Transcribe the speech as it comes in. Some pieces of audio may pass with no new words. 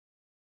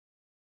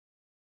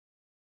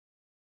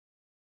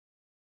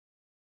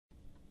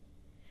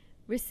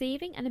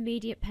Receiving an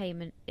immediate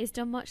payment is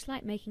done much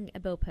like making a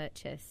bill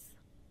purchase.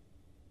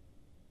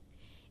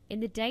 In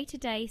the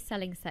day-to-day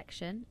selling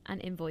section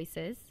and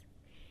invoices,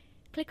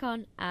 click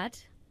on Add,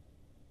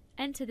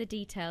 enter the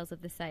details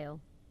of the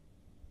sale.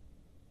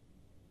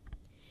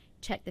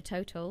 Check the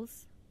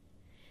totals,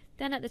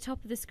 then at the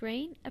top of the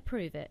screen,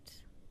 approve it.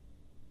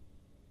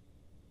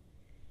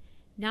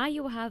 Now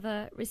you will have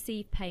a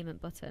Receive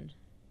Payment button.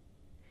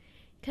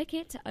 Click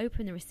it to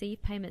open the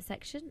Receive Payment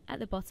section at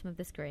the bottom of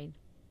the screen.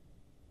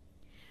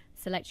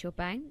 Select your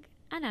bank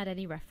and add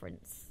any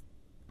reference.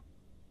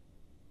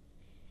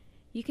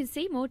 You can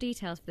see more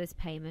details for this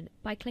payment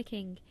by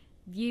clicking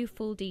View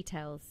Full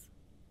Details.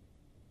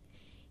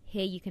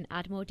 Here you can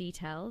add more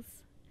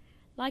details,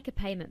 like a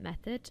payment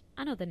method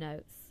and other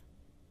notes.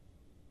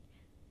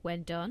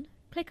 When done,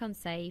 click on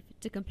Save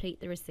to complete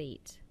the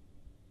receipt.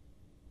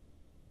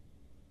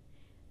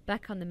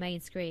 Back on the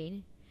main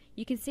screen,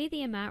 you can see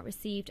the amount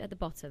received at the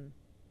bottom.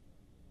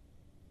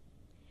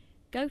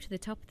 Go to the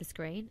top of the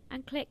screen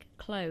and click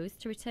Close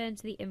to return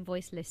to the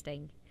invoice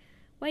listing,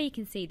 where you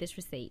can see this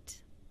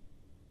receipt.